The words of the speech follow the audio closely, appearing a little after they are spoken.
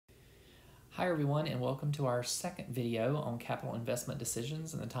Hi everyone, and welcome to our second video on capital investment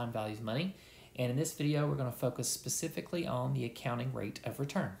decisions and the time values of money. And in this video we're going to focus specifically on the accounting rate of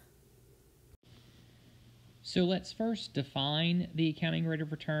return. So let's first define the accounting rate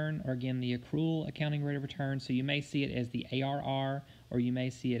of return, or again the accrual accounting rate of return. So you may see it as the ARR or you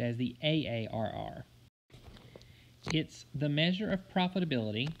may see it as the AARR. It's the measure of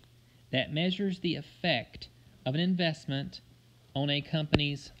profitability that measures the effect of an investment on a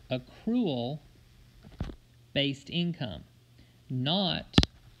company's accrual-based income, not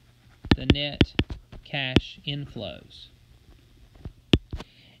the net cash inflows.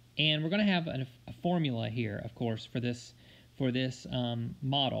 And we're going to have a formula here, of course, for this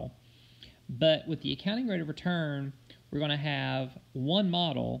model. But with the accounting rate of return, we're going to have one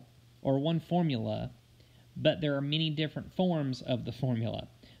model or one formula, but there are many different forms of the formula.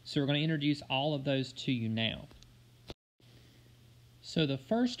 So we're going to introduce all of those to you now. So the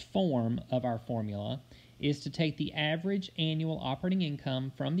first form of our formula is to take the average annual operating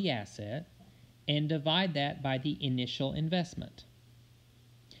income from the asset and divide that by the initial investment.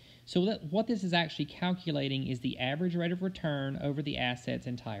 So what this is actually calculating is the average rate of return over the asset's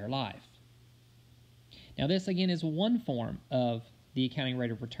entire life. Now this again is one form of the accounting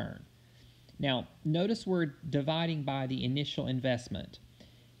rate of return. Now notice we're dividing by the initial investment.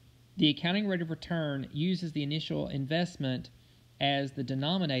 The accounting rate of return uses the initial investment as the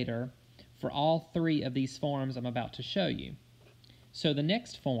denominator for all three of these forms I'm about to show you. So the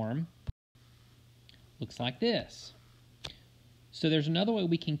next form looks like this. So there's another way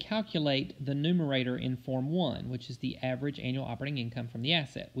we can calculate the numerator in Form 1, which is the average annual operating income from the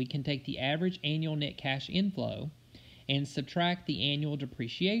asset. We can take the average annual net cash inflow and subtract the annual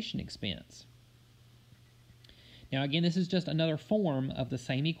depreciation expense. Now again, this is just another form of the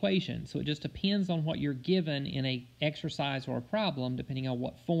same equation, so it just depends on what you're given in an exercise or a problem, depending on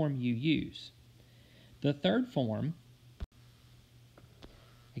what form you use. The third form,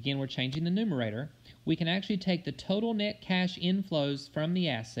 again we're changing the numerator, we can actually take the total net cash inflows from the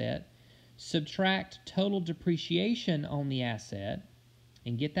asset, subtract total depreciation on the asset,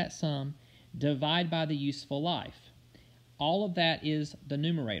 and get that sum, divide by the useful life. All of that is the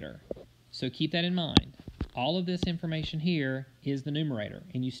numerator, so keep that in mind. All of this information here is the numerator,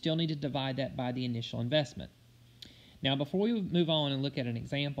 and you still need to divide that by the initial investment. Now, before we move on and look at an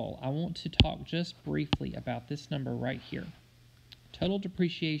example, I want to talk just briefly about this number right here. Total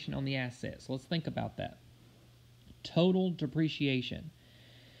depreciation on the asset. So let's think about that. Total depreciation.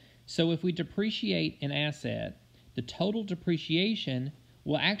 So if we depreciate an asset, the total depreciation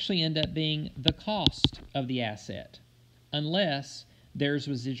will actually end up being the cost of the asset, unless there's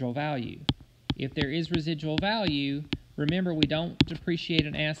residual value. If there is residual value, remember we don't depreciate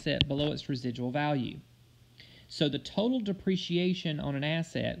an asset below its residual value. So the total depreciation on an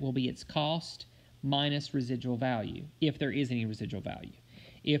asset will be its cost minus residual value, if there is any residual value.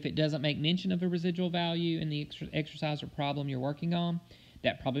 If it doesn't make mention of a residual value in the exercise or problem you're working on,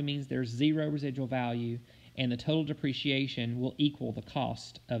 that probably means there's zero residual value, and the total depreciation will equal the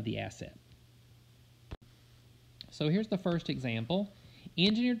cost of the asset. So here's the first example.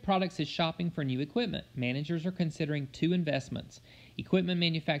 Engineered Products is shopping for new equipment. Managers are considering two investments. Equipment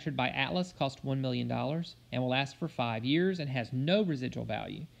manufactured by Atlas cost $1 million and will last for 5 years and has no residual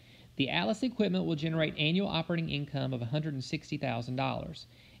value. The Atlas equipment will generate annual operating income of $160,000.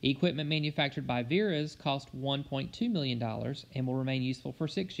 Equipment manufactured by Vera's cost $1.2 million and will remain useful for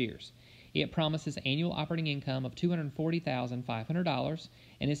 6 years. It promises annual operating income of $240,500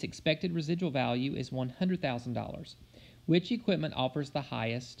 and its expected residual value is $100,000. Which equipment offers the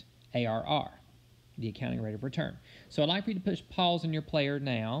highest ARR, the accounting rate of return? So I'd like for you to push pause on your player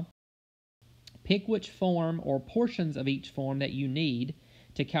now. Pick which form or portions of each form that you need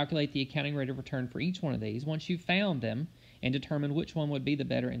to calculate the accounting rate of return for each one of these. Once you've found them and determined which one would be the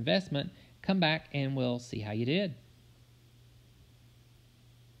better investment, come back and we'll see how you did.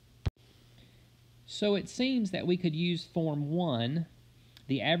 So it seems that we could use Form 1,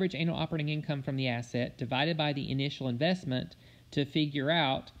 the average annual operating income from the asset divided by the initial investment, to figure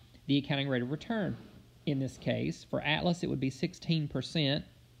out the accounting rate of return. In this case, for Atlas it would be 16%,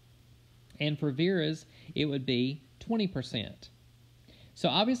 and for Vera's it would be 20%. So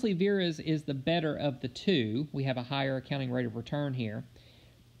obviously Vera's is the better of the two. We have a higher accounting rate of return here.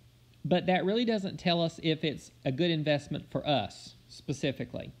 But that really doesn't tell us if it's a good investment for us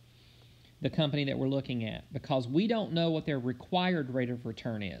specifically, the company that we're looking at, because we don't know what their required rate of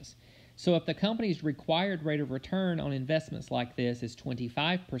return is. So if the company's required rate of return on investments like this is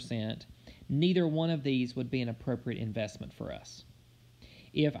 25%, neither one of these would be an appropriate investment for us.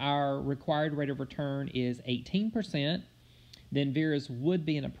 If our required rate of return is 18%, then Vera's would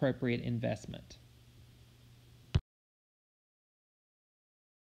be an appropriate investment.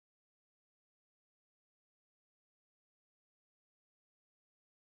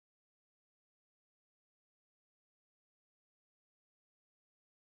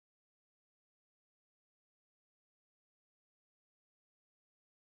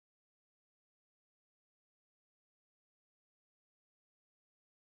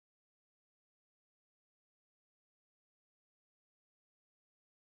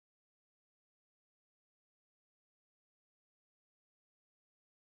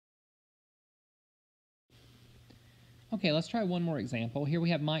 Okay, let's try one more example. Here we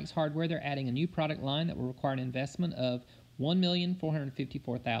have Mike's Hardware. They're adding a new product line that will require an investment of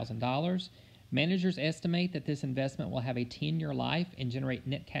 $1,454,000. Managers estimate that this investment will have a 10-year life and generate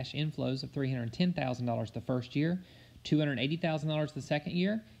net cash inflows of $310,000 the first year, $280,000 the second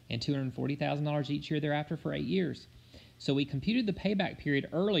year, and $240,000 each year thereafter for 8 years. So we computed the payback period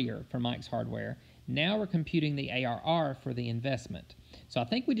earlier for Mike's Hardware. Now we're computing the ARR for the investment. So I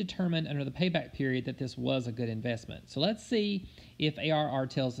think we determined under the payback period that this was a good investment. So let's see if ARR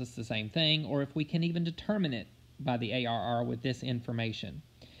tells us the same thing, or if we can even determine it by the ARR with this information.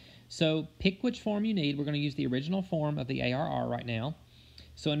 So pick which form you need. We're going to use the original form of the ARR right now.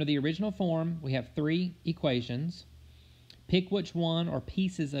 So under the original form, we have 3 equations. Pick which one or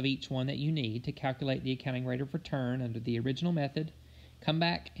pieces of each one that you need to calculate the accounting rate of return under the original method. Come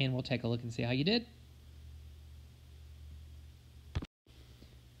back and we'll take a look and see how you did.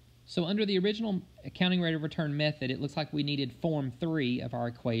 So under the original accounting rate of return method, it looks like we needed form 3 of our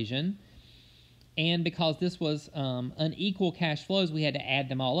equation. And because this was unequal cash flows, we had to add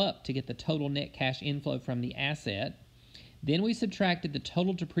them all up to get the total net cash inflow from the asset. Then we subtracted the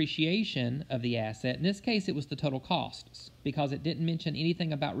total depreciation of the asset. In this case, it was the total costs because it didn't mention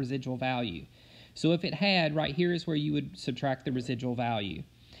anything about residual value. So if it had, right here is where you would subtract the residual value.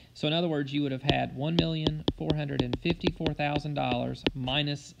 So in other words, you would have had $1,454,000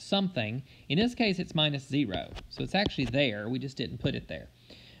 minus something. In this case, it's minus 0. So it's actually there. We just didn't put it there.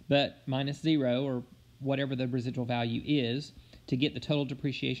 But minus 0, or whatever the residual value is, to get the total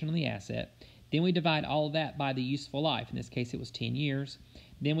depreciation on the asset. Then we divide all of that by the useful life. In this case, it was 10 years.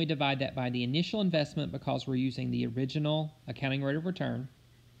 Then we divide that by the initial investment because we're using the original accounting rate of return.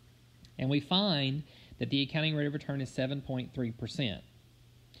 And we find that the accounting rate of return is 7.3%.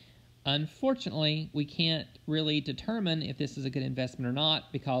 Unfortunately, we can't really determine if this is a good investment or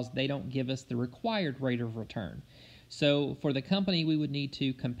not because they don't give us the required rate of return. So for the company, we would need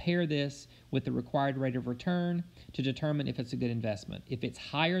to compare this with the required rate of return to determine if it's a good investment. If it's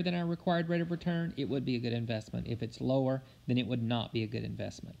higher than our required rate of return, it would be a good investment. If it's lower, then it would not be a good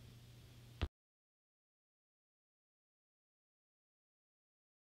investment.